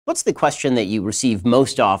What's the question that you receive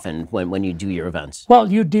most often when you do your events?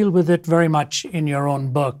 Well, you deal with it very much in your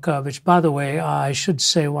own book, which, by the way, I should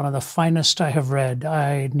say one of the finest I have read.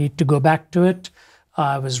 I need to go back to it.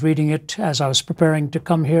 I was reading it as I was preparing to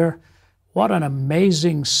come here. What an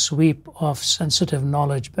amazing sweep of sensitive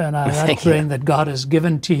knowledge, Ben. That brain that God has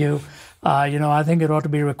given to you. I think it ought to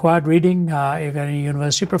be required reading if any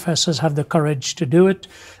university professors have the courage to do it.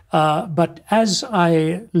 But as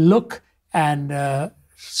I look and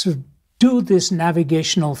do these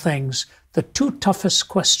navigational things, the two toughest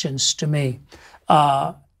questions to me,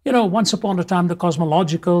 once upon a time, the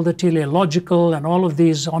cosmological, the teleological, and all of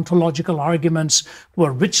these ontological arguments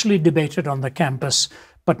were richly debated on the campus.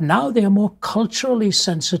 But now they are more culturally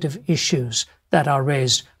sensitive issues that are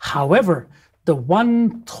raised. However, the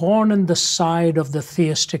one thorn in the side of the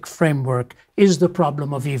theistic framework is the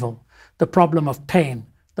problem of evil, the problem of pain,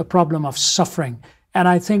 the problem of suffering. And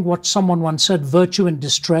I think what someone once said, virtue in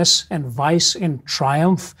distress and vice in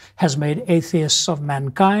triumph has made atheists of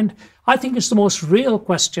mankind. I think it's the most real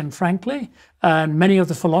question, frankly. And many of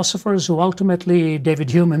the philosophers who ultimately, David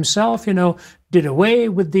Hume himself, did away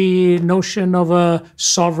with the notion of a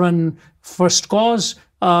sovereign first cause.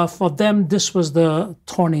 For them, this was the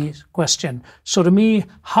thorny question. So to me,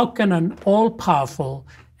 how can an all-powerful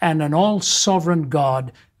and an all-sovereign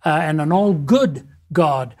God and an all-good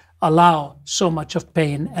God allow so much of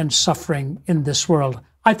pain and suffering in this world?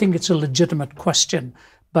 I think it's a legitimate question,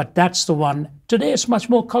 but that's the one. Today it's much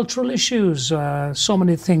more cultural issues, so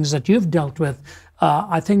many things that you've dealt with.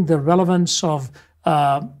 I think the relevance of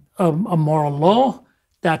a moral law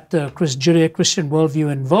that the Judeo-Christian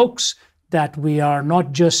worldview invokes, that we are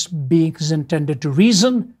not just beings intended to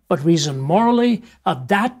reason, but reason morally.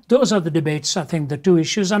 Those are the debates, I think, the two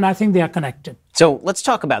issues, and I think they are connected. So let's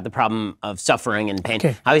talk about the problem of suffering and pain.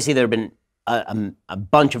 Okay. Obviously, there have been a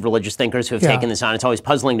bunch of religious thinkers who have taken this on. It's always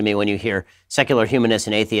puzzling to me when you hear secular humanists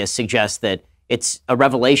and atheists suggest that it's a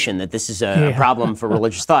revelation that this is a problem for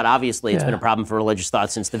religious thought. Obviously, it's been a problem for religious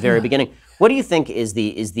thought since the very beginning. What do you think is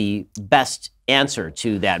the best answer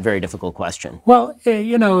to that very difficult question? Well,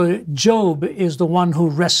 Job is the one who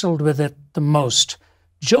wrestled with it the most.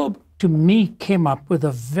 Job, to me, came up with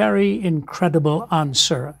a very incredible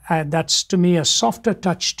answer. And that's, to me, a softer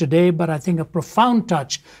touch today, but I think a profound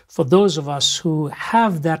touch for those of us who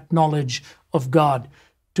have that knowledge of God.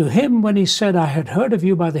 To him, when he said, I had heard of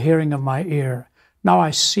you by the hearing of my ear. Now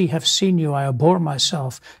I have seen you, I abhor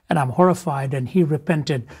myself, and I'm horrified, and he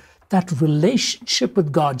repented. That relationship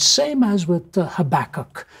with God, same as with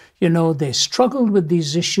Habakkuk. They struggled with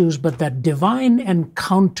these issues, but that divine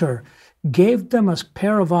encounter gave them a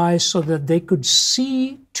pair of eyes so that they could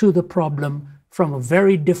see to the problem from a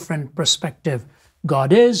very different perspective.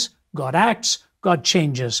 God is, God acts, God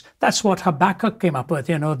changes. That's what Habakkuk came up with,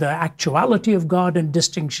 the actuality of God in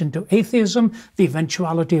distinction to atheism, the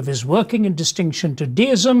eventuality of his working in distinction to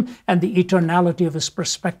deism, and the eternality of his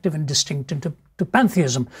perspective in distinction to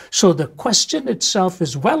pantheism. So the question itself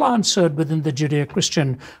is well answered within the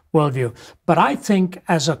Judeo-Christian worldview. But I think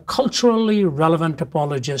as a culturally relevant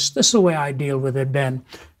apologist, this is the way I deal with it, Ben.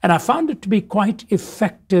 And I found it to be quite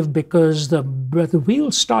effective because the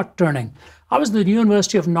wheels start turning. I was at the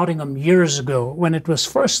University of Nottingham years ago when it was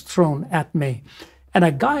first thrown at me. And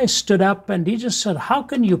a guy stood up and he just said, how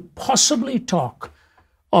can you possibly talk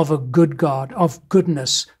of a good God, of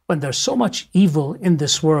goodness, when there's so much evil in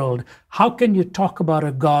this world? How can you talk about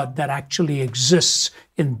a God that actually exists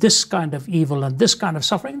in this kind of evil and this kind of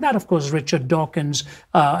suffering? That, of course, Richard Dawkins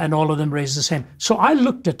and all of them raised the same. So I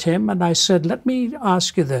looked at him and I said, let me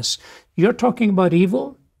ask you this. You're talking about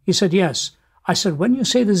evil? He said, yes. I said, when you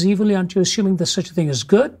say there's evil, aren't you assuming there's such a thing as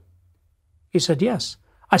good? He said, yes.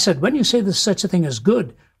 I said, when you say there's such a thing as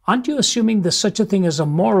good, aren't you assuming there's such a thing as a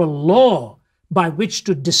moral law by which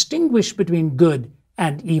to distinguish between good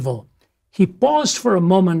and evil? He paused for a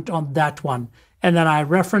moment on that one, and then I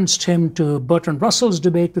referenced him to Bertrand Russell's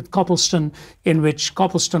debate with Copleston, in which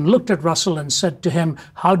Copleston looked at Russell and said to him,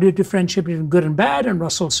 how do you differentiate between good and bad? And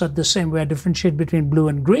Russell said the same way I differentiate between blue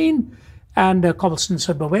and green. And Copleston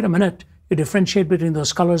said, but wait a minute. You differentiate between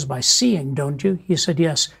those colors by seeing, don't you? He said,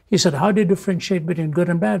 yes. He said, how do you differentiate between good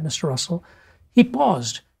and bad, Mr. Russell? He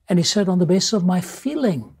paused and he said, on the basis of my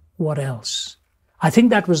feeling. What else? I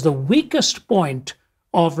think that was the weakest point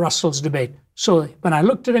of Russell's debate. So when I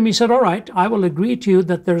looked at him, he said, all right, I will agree to you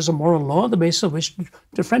that there is a moral law, the basis of which to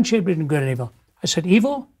differentiate between good and evil. I said,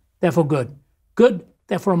 evil, therefore good. Good,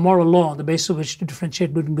 therefore a moral law, the basis of which to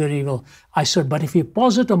differentiate between good and evil. I said, but if you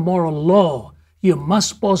posit a moral law, you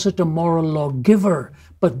must posit a moral lawgiver,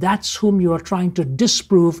 but that's whom you are trying to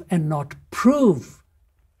disprove and not prove.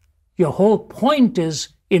 Your whole point is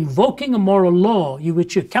invoking a moral law,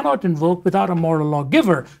 which you cannot invoke without a moral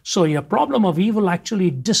lawgiver. So your problem of evil actually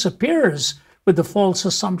disappears with the false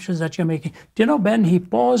assumptions that you're making. Do you know, Ben, he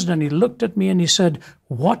paused and he looked at me and he said,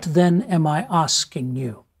 "What then am I asking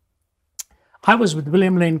you?" I was with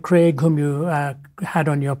William Lane Craig, whom you had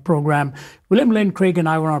on your program. William Lane Craig and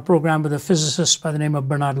I were on a program with a physicist by the name of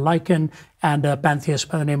Bernard Lycan and a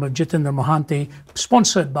pantheist by the name of Jitendra Mohanty,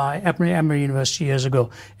 sponsored by Emory University years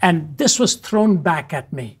ago. And this was thrown back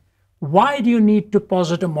at me. Why do you need to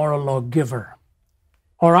posit a moral lawgiver?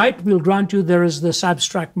 All right, we'll grant you there is this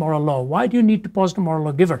abstract moral law. Why do you need to posit a moral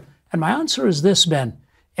lawgiver? And my answer is this, Ben.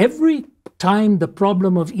 Every time the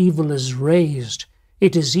problem of evil is raised,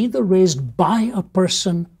 it is either raised by a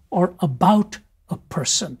person or about a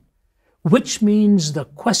person, which means the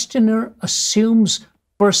questioner assumes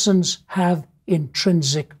persons have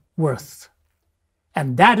intrinsic worth.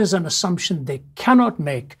 And that is an assumption they cannot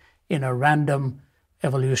make in a random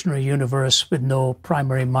evolutionary universe with no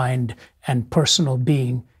primary mind and personal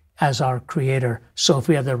being as our creator. So if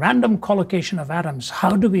we have the random collocation of atoms,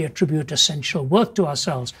 how do we attribute essential worth to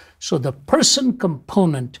ourselves? So the person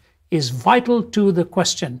component is vital to the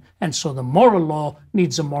question. And so the moral law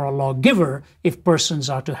needs a moral lawgiver if persons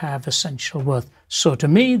are to have essential worth. So to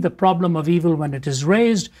me, the problem of evil when it is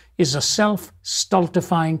raised is a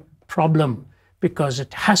self-stultifying problem, because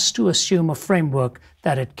it has to assume a framework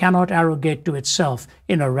that it cannot arrogate to itself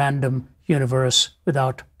in a random universe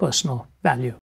without personal value.